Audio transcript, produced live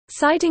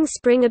Siding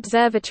Spring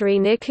Observatory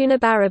near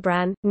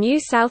Coonabarabran, New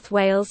South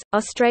Wales,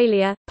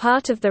 Australia,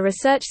 part of the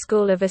Research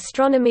School of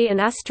Astronomy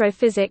and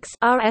Astrophysics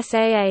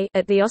 (RSAA)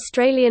 at the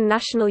Australian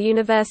National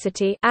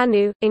University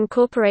 (ANU),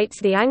 incorporates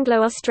the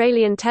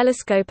Anglo-Australian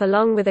Telescope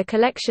along with a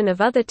collection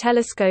of other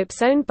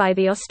telescopes owned by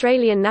the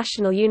Australian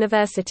National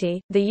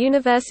University, the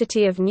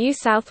University of New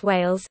South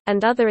Wales,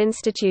 and other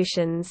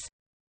institutions.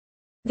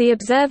 The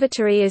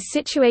observatory is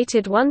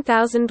situated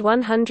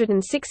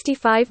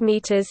 1,165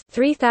 metres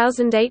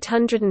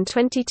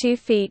 (3,822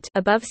 feet)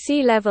 above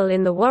sea level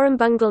in the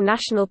Warrumbungle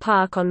National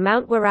Park on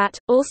Mount Warat,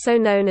 also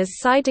known as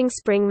Siding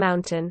Spring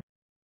Mountain.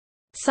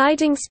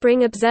 Siding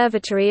Spring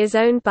Observatory is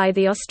owned by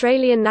the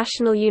Australian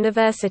National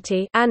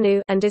University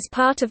 (ANU) and is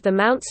part of the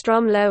Mount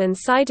Stromlo and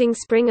Siding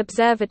Spring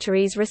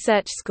Observatories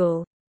Research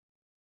School.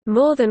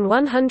 More than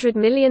 $100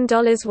 million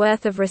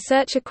worth of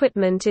research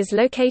equipment is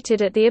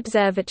located at the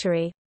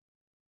observatory.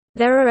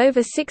 There are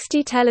over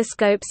 60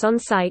 telescopes on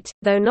site,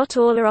 though not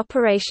all are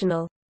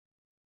operational.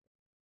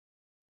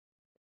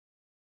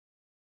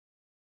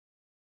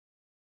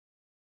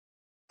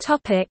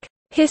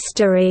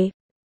 History.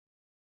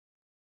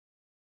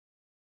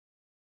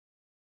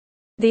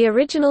 The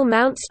original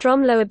Mount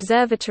Stromlo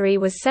Observatory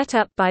was set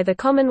up by the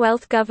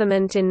Commonwealth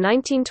Government in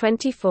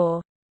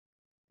 1924.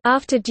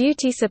 After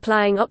duty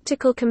supplying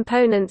optical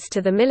components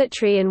to the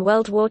military in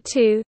World War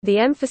II, the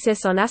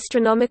emphasis on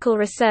astronomical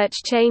research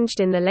changed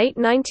in the late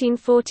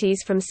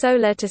 1940s from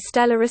solar to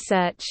stellar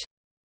research.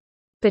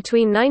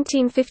 Between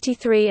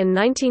 1953 and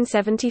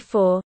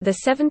 1974, the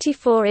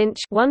 74-inch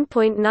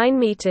 (1.9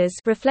 meters)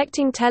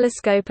 reflecting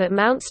telescope at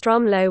Mount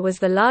Stromlo was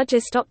the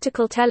largest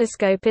optical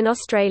telescope in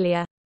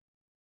Australia.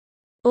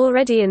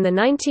 Already in the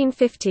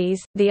 1950s,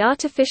 the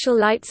artificial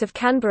lights of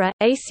Canberra,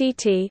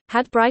 ACT,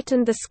 had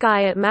brightened the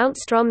sky at Mount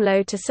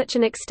Stromlo to such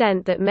an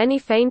extent that many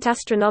faint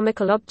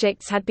astronomical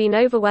objects had been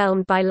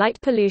overwhelmed by light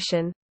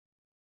pollution.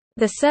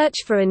 The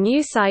search for a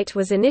new site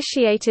was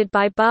initiated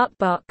by Bart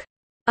Bok.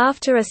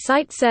 After a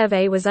site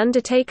survey was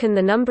undertaken,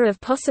 the number of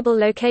possible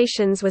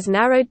locations was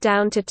narrowed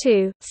down to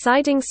two,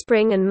 Siding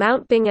Spring and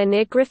Mount Binga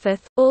near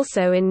Griffith,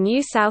 also in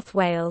New South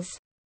Wales.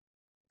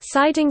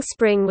 Siding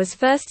Spring was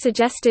first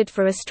suggested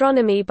for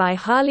astronomy by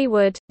Harley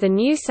Wood, the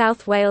New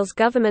South Wales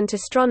government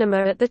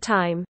astronomer at the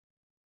time.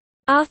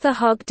 Arthur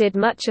Hogg did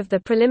much of the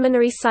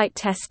preliminary site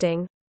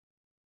testing.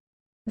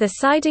 The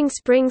Siding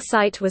Spring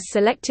site was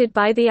selected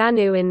by the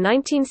ANU in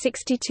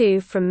 1962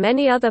 from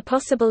many other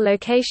possible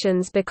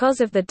locations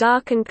because of the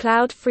dark and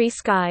cloud-free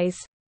skies.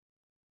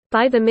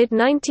 By the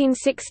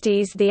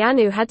mid-1960s, the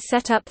ANU had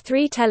set up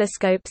 3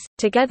 telescopes,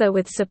 together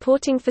with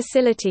supporting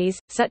facilities,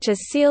 such as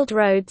sealed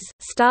roads,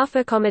 staff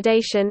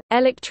accommodation,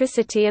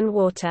 electricity and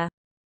water.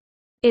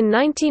 In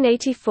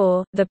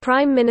 1984, the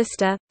Prime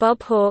Minister,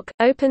 Bob Hawke,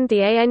 opened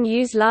the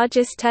ANU's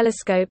largest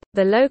telescope,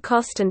 the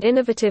low-cost and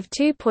innovative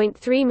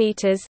 2.3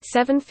 meters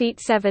 (7 feet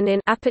 7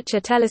 in) aperture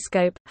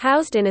telescope,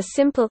 housed in a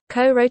simple,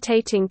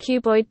 co-rotating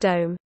cuboid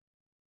dome.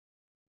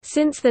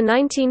 Since the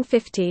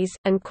 1950s,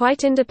 and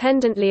quite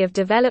independently of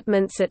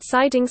developments at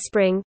Siding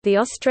Spring, the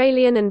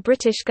Australian and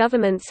British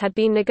governments had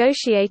been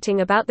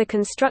negotiating about the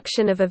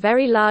construction of a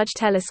very large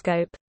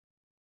telescope.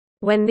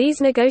 When these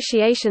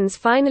negotiations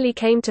finally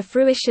came to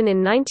fruition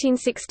in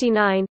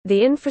 1969,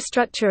 the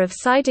infrastructure of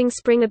Siding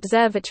Spring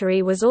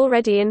Observatory was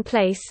already in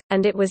place,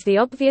 and it was the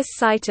obvious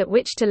site at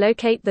which to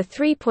locate the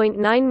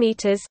 3.9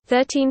 meters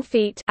 (13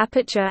 feet)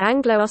 aperture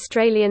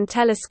Anglo-Australian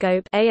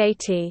Telescope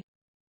 (AAT).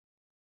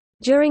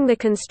 During the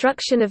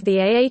construction of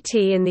the AAT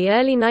in the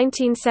early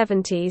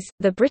 1970s,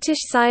 the British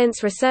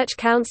Science Research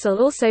Council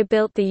also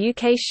built the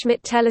UK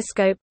Schmidt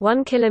Telescope,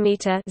 1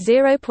 km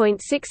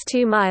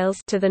 (0.62 miles)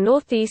 to the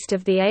northeast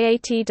of the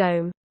AAT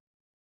dome.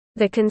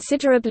 The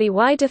considerably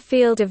wider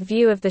field of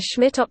view of the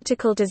Schmidt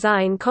optical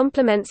design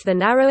complements the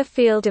narrower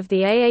field of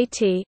the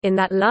AAT, in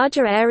that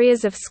larger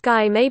areas of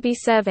sky may be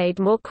surveyed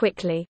more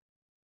quickly.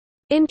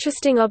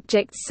 Interesting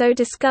objects so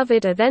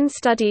discovered are then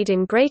studied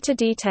in greater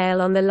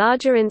detail on the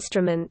larger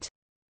instrument.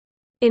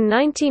 In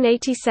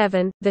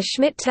 1987, the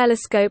Schmidt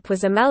telescope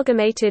was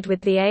amalgamated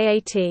with the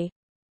AAT.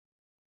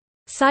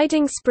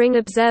 Siding Spring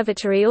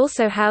Observatory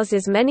also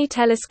houses many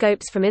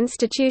telescopes from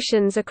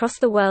institutions across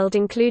the world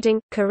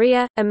including,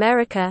 Korea,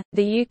 America,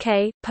 the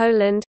UK,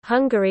 Poland,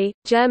 Hungary,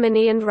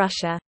 Germany and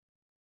Russia.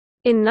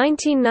 In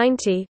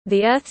 1990,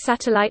 the Earth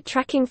satellite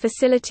tracking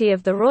facility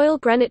of the Royal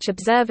Greenwich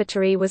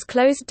Observatory was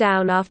closed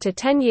down after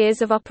 10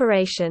 years of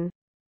operation.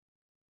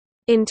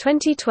 In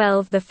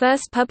 2012, the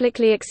first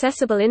publicly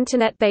accessible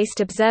Internet-based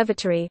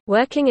observatory,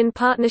 working in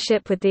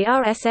partnership with the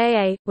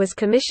RSAA, was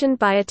commissioned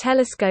by a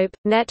telescope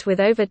net with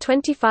over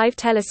 25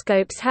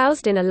 telescopes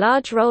housed in a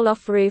large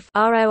roll-off roof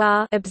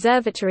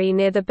observatory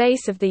near the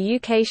base of the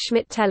UK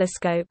Schmidt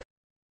telescope.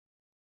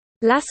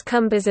 Las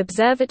Cumbres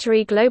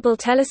Observatory Global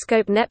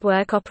Telescope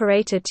Network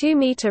operate a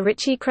 2-meter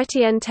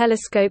Ritchie-Chrétien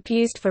telescope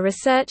used for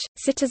research,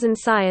 citizen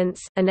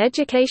science, and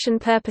education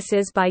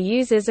purposes by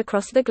users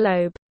across the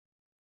globe.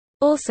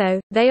 Also,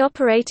 they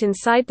operate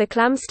inside the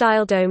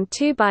clam-style dome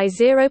 2 by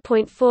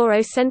 0.40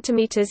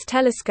 cm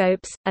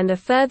telescopes, and a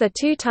further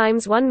 2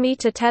 times 1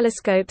 meter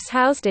telescopes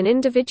housed in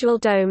individual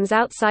domes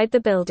outside the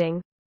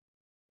building.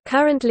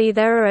 Currently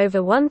there are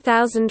over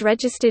 1,000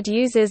 registered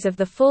users of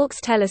the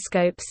Fawkes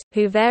telescopes,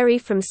 who vary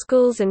from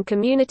schools and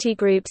community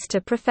groups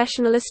to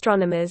professional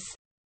astronomers.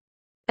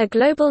 A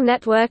global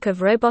network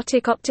of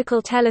robotic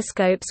optical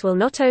telescopes will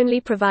not only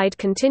provide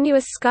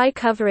continuous sky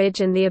coverage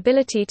and the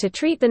ability to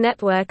treat the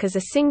network as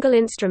a single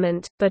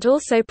instrument, but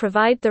also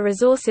provide the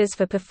resources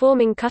for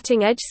performing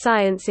cutting-edge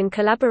science in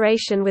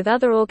collaboration with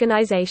other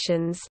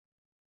organizations.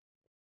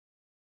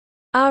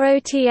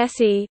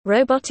 ROTSE,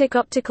 Robotic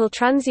Optical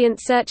Transient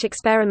Search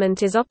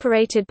Experiment, is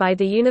operated by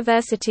the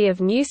University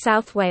of New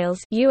South Wales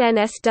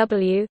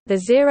 (UNSW).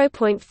 The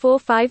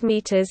 0.45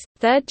 meters,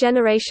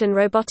 third-generation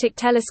robotic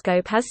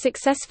telescope has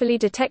successfully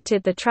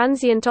detected the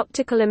transient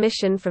optical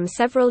emission from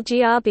several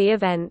GRB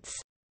events.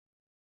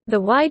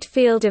 The wide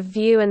field of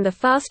view and the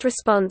fast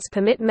response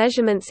permit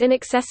measurements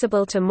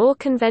inaccessible to more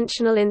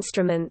conventional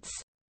instruments.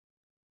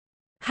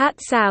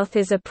 HAT-South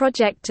is a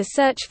project to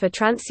search for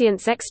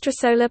transients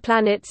extrasolar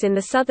planets in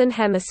the Southern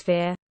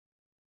Hemisphere.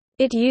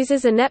 It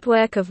uses a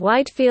network of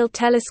wide-field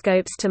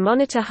telescopes to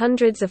monitor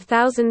hundreds of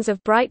thousands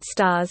of bright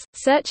stars,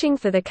 searching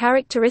for the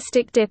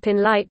characteristic dip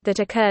in light that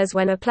occurs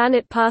when a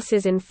planet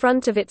passes in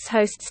front of its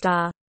host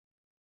star.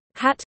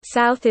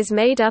 HAT-South is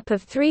made up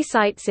of 3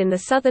 sites in the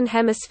Southern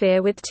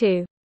Hemisphere with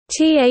 2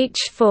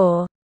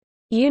 TH4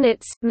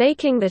 units,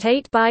 making that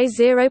 8 by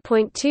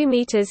 0.2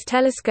 meters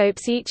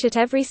telescopes each at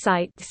every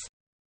sites.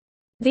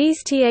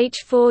 These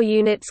TH4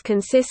 units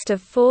consist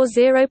of 4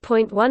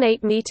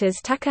 0.18 meters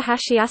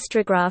Takahashi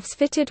astrographs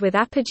fitted with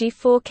apogee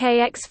 4K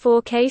x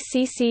 4K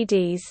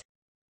CCDs.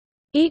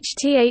 Each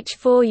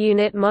TH4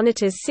 unit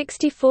monitors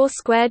 64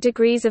 square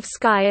degrees of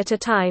sky at a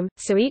time,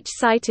 so each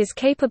site is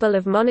capable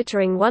of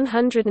monitoring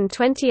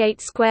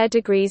 128 square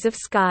degrees of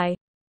sky.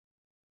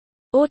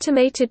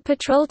 Automated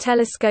Patrol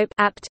Telescope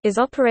 (APT) is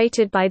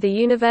operated by the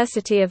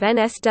University of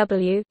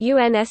NSW.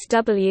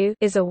 UNSW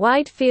is a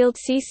wide-field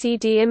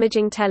CCD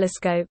imaging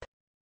telescope.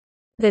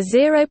 The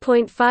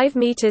 0.5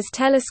 meters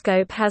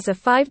telescope has a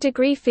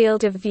 5-degree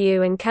field of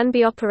view and can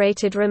be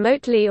operated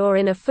remotely or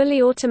in a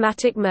fully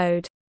automatic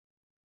mode.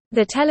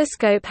 The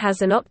telescope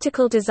has an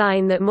optical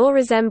design that more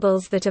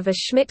resembles that of a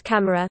Schmidt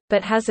camera,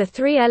 but has a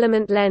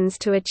 3-element lens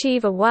to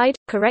achieve a wide,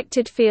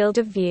 corrected field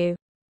of view.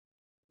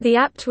 The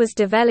APT was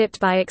developed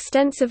by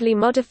extensively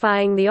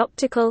modifying the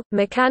optical,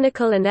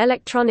 mechanical and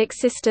electronic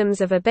systems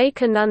of a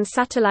Baker-Nunn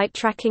satellite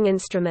tracking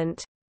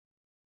instrument.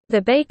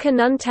 The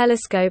Baker-Nunn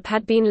telescope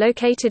had been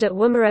located at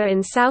Woomera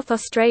in South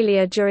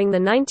Australia during the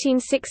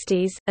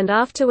 1960s, and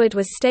afterward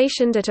was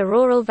stationed at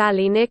Auroral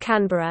Valley near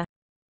Canberra.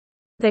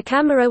 The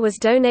camera was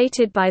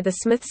donated by the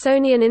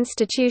Smithsonian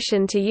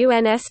Institution to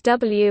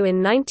UNSW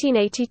in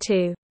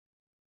 1982.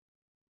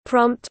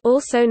 PROMPT,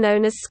 also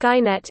known as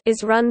Skynet,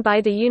 is run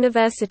by the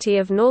University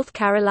of North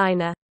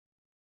Carolina.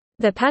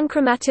 The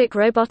Panchromatic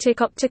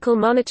Robotic Optical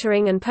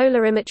Monitoring and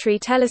Polarimetry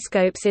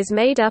Telescopes is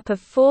made up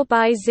of 4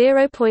 by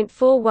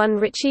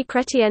 0.41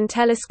 Ritchie-Chrétien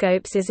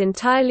telescopes is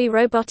entirely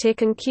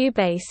robotic and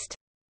Q-based.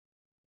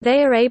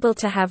 They are able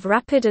to have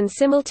rapid and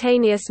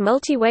simultaneous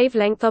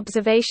multi-wavelength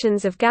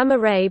observations of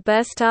gamma-ray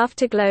burst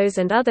afterglows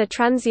and other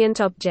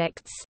transient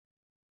objects.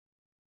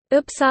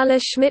 Uppsala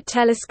Schmidt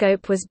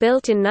telescope was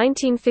built in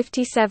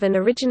 1957,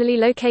 originally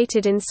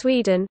located in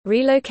Sweden,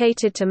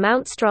 relocated to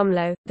Mount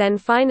Stromlo, then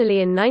finally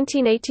in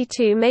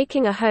 1982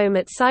 making a home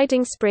at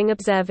Siding Spring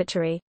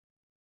Observatory.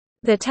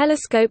 The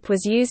telescope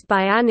was used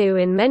by ANU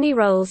in many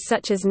roles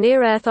such as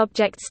Near-Earth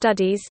Object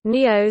Studies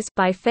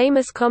by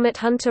famous comet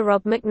hunter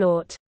Rob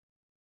McNaught.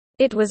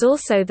 It was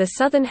also the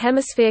Southern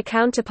Hemisphere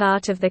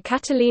counterpart of the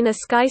Catalina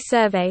Sky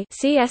Survey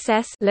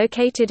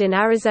located in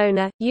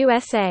Arizona,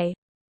 USA.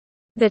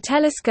 The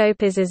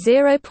telescope is a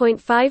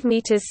 0.5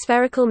 meters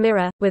spherical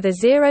mirror, with a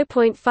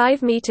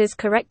 0.5 meters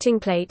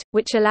correcting plate,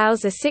 which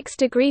allows a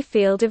 6-degree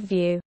field of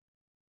view.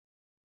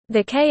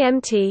 The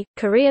KMT,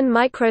 Korean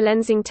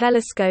Microlensing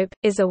Telescope,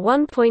 is a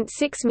 1.6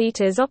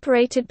 meters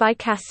operated by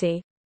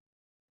KASI.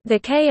 The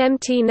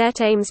KMT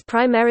net aims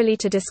primarily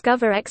to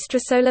discover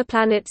extrasolar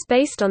planets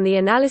based on the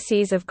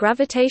analyses of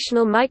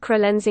gravitational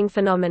microlensing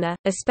phenomena,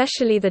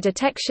 especially the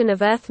detection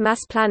of Earth-mass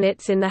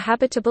planets in the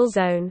habitable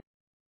zone.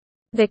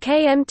 The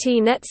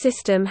KMT net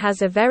system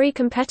has a very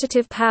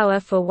competitive power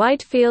for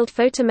wide-field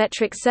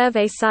photometric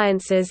survey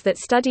sciences that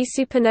study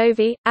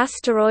supernovae,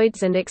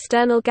 asteroids and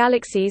external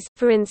galaxies,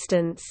 for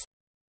instance.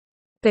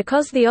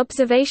 Because the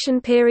observation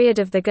period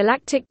of the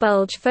galactic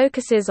bulge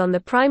focuses on the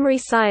primary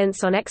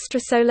science on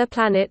extrasolar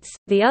planets,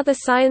 the other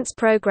science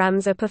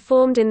programs are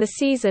performed in the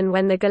season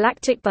when the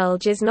galactic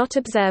bulge is not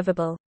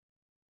observable.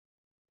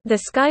 The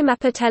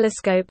SkyMapper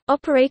telescope,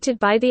 operated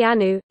by the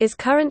ANU, is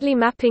currently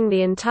mapping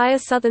the entire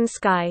southern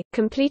sky,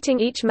 completing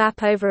each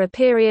map over a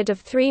period of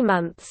 3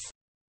 months.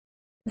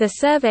 The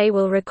survey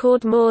will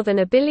record more than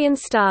 1 billion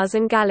stars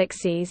and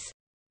galaxies.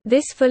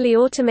 This fully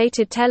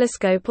automated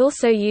telescope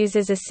also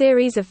uses a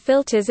series of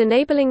filters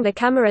enabling the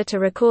camera to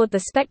record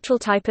the spectral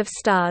type of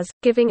stars,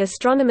 giving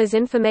astronomers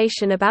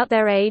information about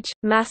their age,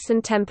 mass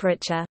and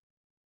temperature.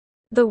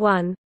 The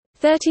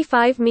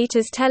 1.35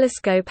 meters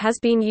telescope has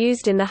been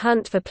used in the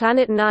hunt for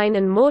Planet 9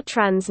 and more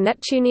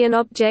trans-Neptunian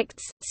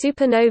objects,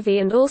 supernovae,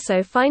 and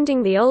also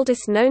finding the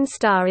oldest known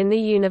star in the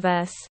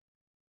universe.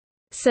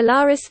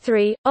 Solaris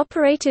 3,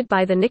 operated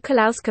by the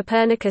Nicolaus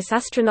Copernicus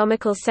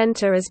Astronomical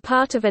Center as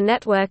part of a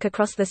network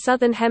across the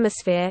Southern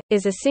Hemisphere,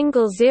 is a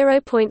single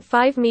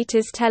 0.5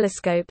 meters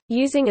telescope,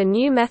 using a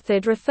new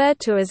method referred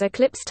to as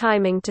eclipse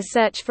timing to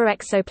search for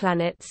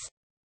exoplanets.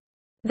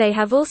 They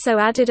have also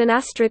added an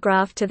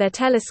astrograph to their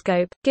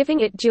telescope, giving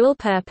it dual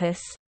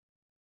purpose.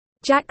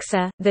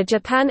 JAXA, the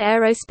Japan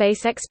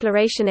Aerospace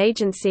Exploration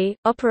Agency,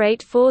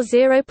 operate four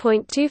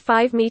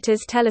 0.25 meters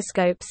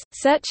telescopes,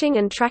 searching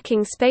and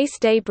tracking space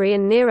debris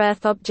and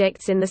near-Earth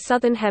objects in the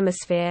Southern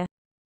Hemisphere.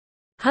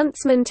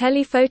 Huntsman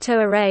Telephoto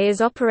Array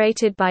is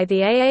operated by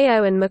the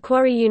AAO and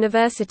Macquarie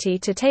University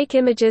to take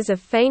images of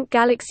faint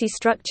galaxy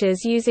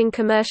structures using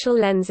commercial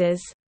lenses.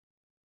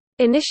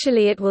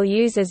 Initially it will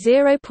use a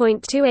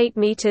 0.28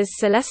 meters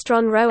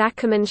Celestron Rho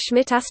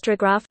Ackermann-Schmidt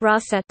astrograph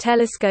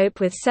telescope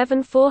with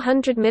 7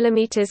 400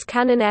 mm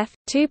Canon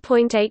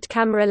f2.8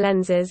 camera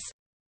lenses.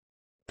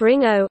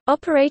 BRING-O,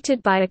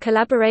 operated by a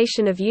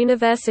collaboration of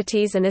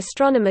universities and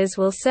astronomers,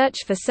 will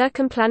search for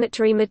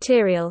circumplanetary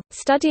material,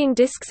 studying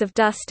disks of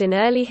dust in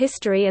early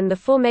history and the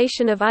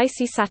formation of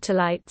icy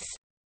satellites.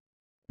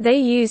 They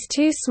use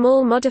two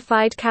small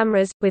modified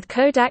cameras, with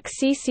Kodak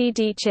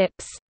CCD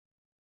chips.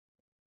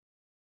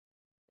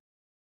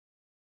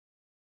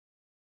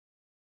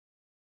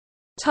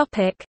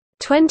 Topic: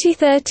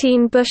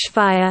 2013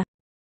 Bushfire.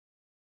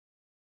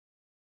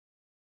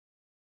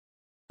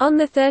 On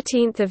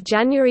 13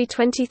 January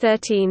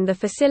 2013 the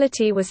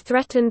facility was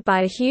threatened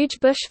by a huge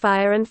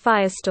bushfire and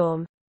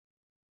firestorm.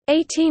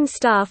 18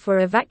 staff were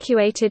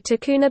evacuated to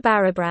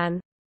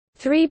Coonabarabran.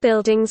 3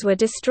 buildings were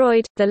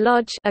destroyed, the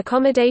lodge,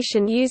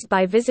 accommodation used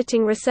by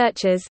visiting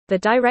researchers, the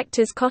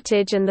director's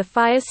cottage and the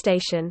fire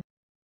station.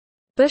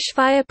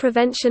 Bushfire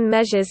prevention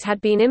measures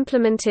had been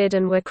implemented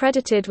and were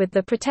credited with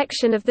the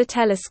protection of the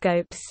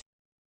telescopes.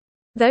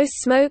 Though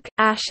smoke,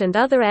 ash and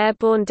other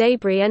airborne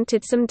debris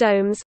entered some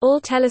domes, all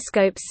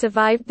telescopes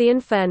survived the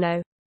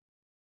inferno.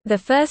 The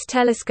first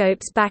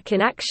telescopes back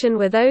in action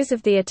were those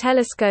of the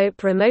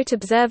Telescope Remote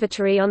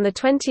Observatory on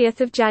 20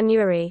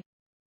 January.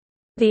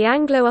 The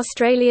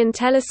Anglo-Australian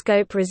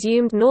telescope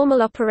resumed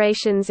normal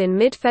operations in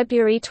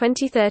mid-February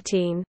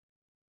 2013.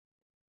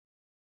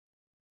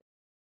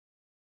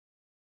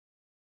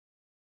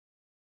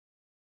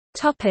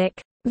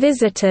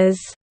 Visitors.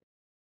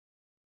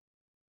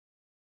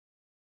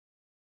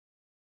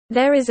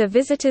 There is a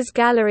visitors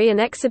gallery and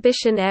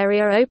exhibition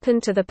area open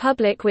to the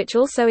public which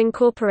also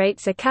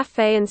incorporates a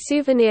cafe and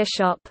souvenir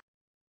shop.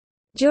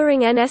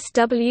 During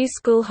NSW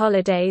school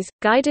holidays,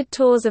 guided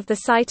tours of the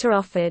site are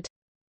offered.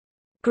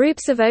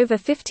 Groups of over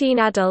 15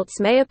 adults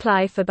may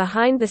apply for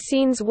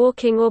behind-the-scenes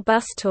walking or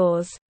bus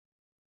tours.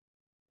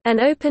 An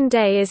open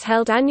day is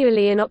held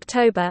annually in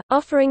October,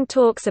 offering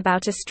talks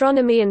about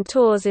astronomy and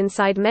tours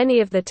inside many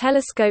of the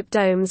telescope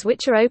domes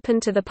which are open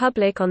to the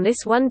public on this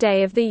one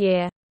day of the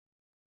year.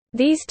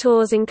 These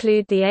tours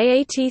include the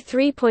AAT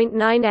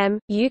 3.9M,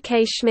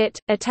 UK Schmidt,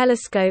 a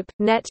telescope,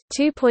 NET,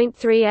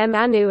 2.3M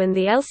ANU and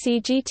the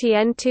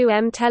LCGTN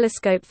 2M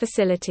telescope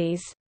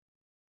facilities.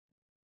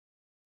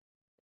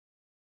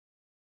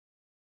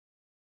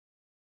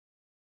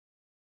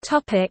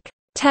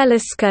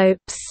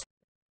 Telescopes.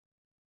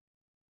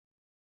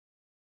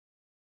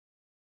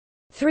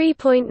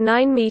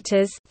 3.9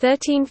 meters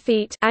 (13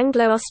 feet)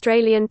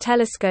 Anglo-Australian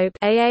Telescope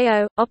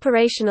 (AAO),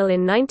 operational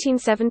in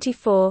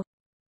 1974.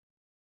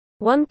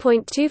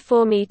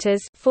 1.24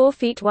 meters (4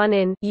 feet 1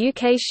 in)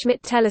 UK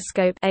Schmidt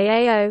Telescope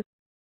 (AAO).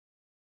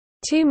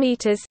 2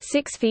 meters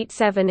 (6 feet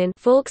 7 in)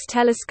 Falks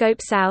Telescope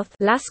South,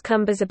 Las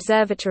Cumbres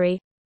Observatory.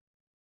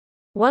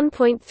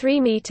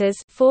 1.3 meters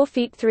 (4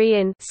 feet 3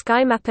 in)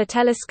 SkyMapper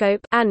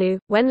Telescope (ANU),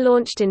 when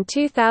launched in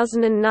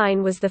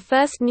 2009, was the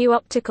first new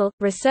optical,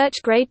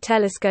 research-grade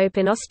telescope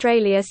in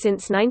Australia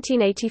since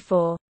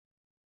 1984.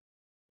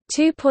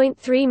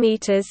 2.3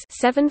 meters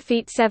 (7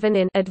 feet 7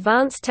 in)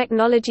 Advanced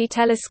Technology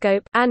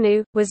Telescope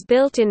 (ANU), was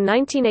built in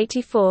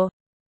 1984.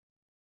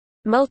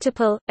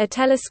 Multiple, a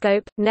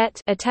telescope, NET,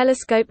 a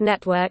telescope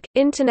network,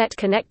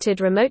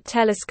 internet-connected remote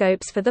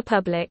telescopes for the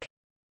public.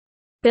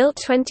 Built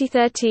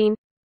 2013.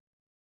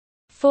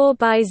 4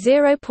 by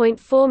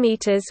 0.4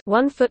 meters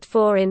 (1 foot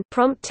 4 in)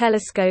 Prompt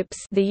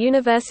telescopes, the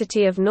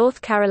University of North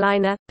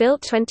Carolina,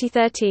 built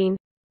 2013.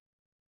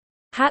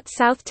 HAT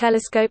South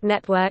Telescope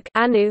Network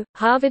 (ANU),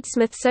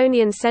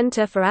 Harvard-Smithsonian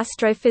Center for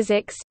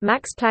Astrophysics,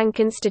 Max Planck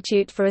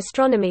Institute for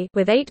Astronomy,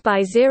 with 8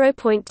 by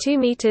 0.2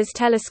 meters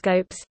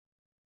telescopes.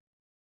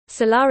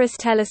 Solaris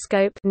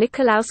Telescope,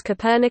 Nicolaus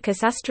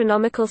Copernicus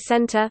Astronomical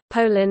Center,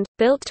 Poland,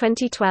 built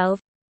 2012.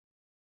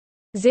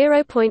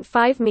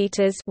 0.5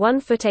 meters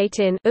 (1 foot 8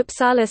 in)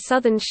 Uppsala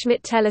Southern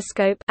Schmidt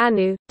Telescope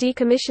 (ANU),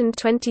 decommissioned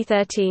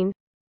 2013.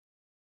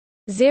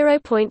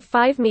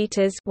 0.5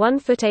 meters, 1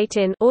 foot 8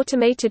 in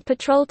automated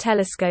patrol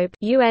telescope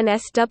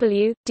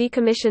UNSW,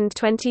 decommissioned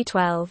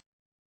 2012.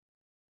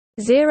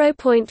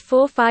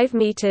 0.45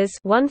 meters,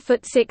 1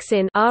 foot 6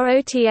 in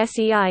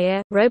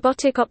ROTSEIA,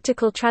 robotic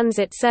optical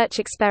transit search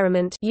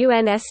experiment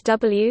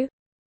UNSW.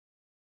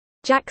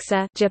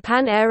 JAXA,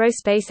 Japan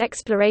Aerospace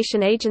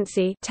Exploration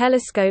Agency,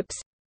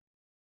 telescopes.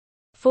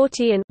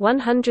 40 in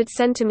 100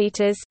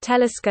 centimeters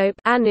telescope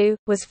ANU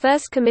was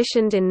first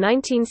commissioned in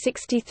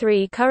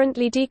 1963,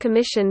 currently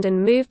decommissioned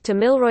and moved to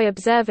Milroy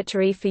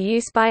Observatory for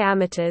use by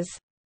amateurs.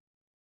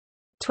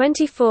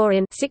 24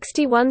 in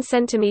 61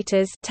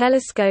 centimeters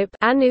telescope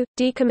ANU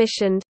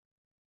decommissioned.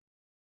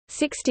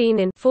 16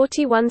 in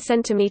 41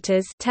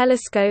 centimeters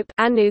telescope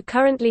ANU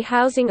currently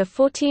housing a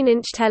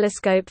 14-inch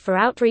telescope for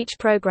outreach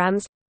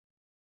programs.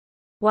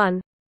 1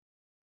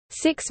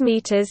 6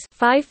 meters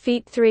 5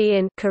 feet 3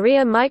 in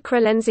Korea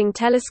Microlensing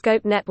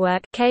Telescope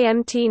Network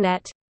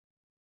KMT-net.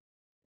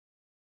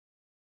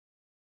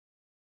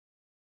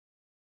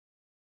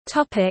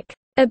 Topic: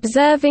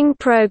 Observing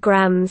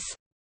programs.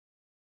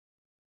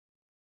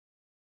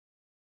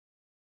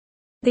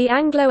 The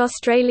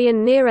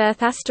Anglo-Australian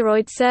Near-Earth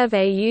Asteroid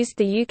Survey used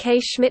the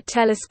UK Schmidt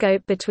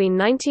telescope between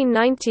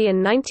 1990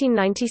 and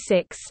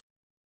 1996.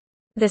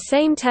 The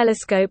same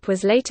telescope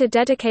was later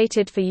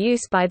dedicated for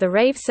use by the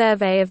RAVE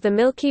survey of the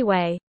Milky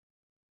Way.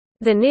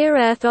 The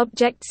Near-Earth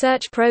Object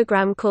Search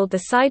program called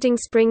the Siding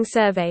Spring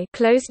Survey,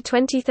 closed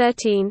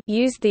 2013,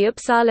 used the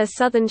Uppsala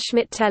Southern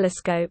Schmidt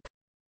telescope.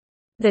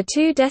 The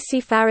 2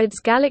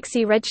 decifarads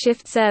Galaxy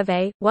Redshift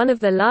Survey, one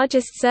of the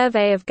largest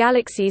survey of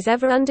galaxies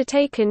ever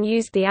undertaken,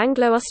 used the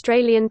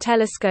Anglo-Australian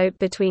telescope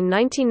between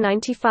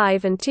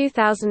 1995 and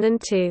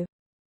 2002.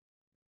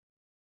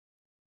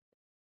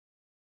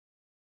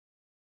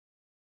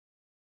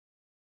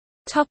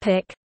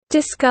 Topic: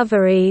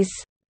 Discoveries.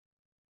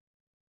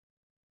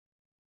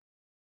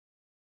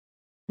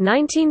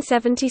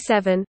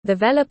 1977, the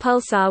Vela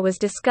pulsar was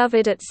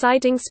discovered at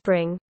Siding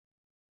Spring.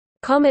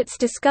 Comets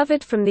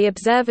discovered from the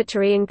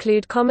observatory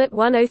include Comet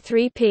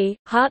 103P,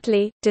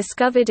 Hartley,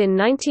 discovered in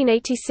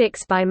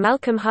 1986 by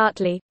Malcolm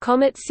Hartley,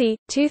 Comet C.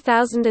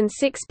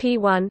 2006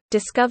 P1,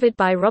 discovered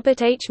by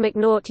Robert H.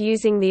 McNaught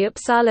using the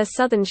Uppsala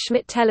Southern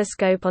Schmidt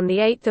telescope on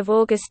 8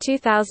 August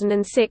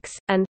 2006,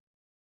 and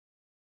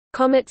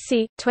Comet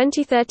C.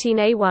 2013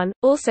 A1,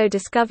 also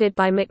discovered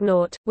by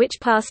McNaught, which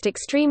passed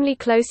extremely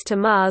close to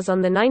Mars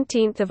on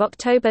 19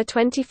 October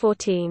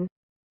 2014.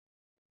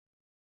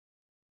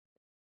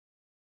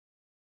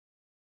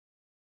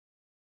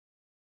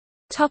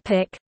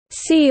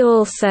 See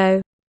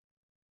also: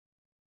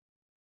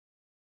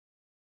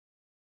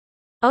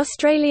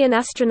 Australian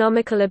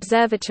Astronomical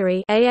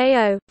Observatory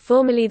AAO,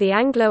 formerly the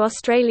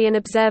Anglo-Australian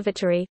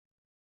Observatory.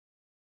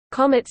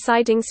 Comet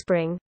Siding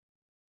Spring.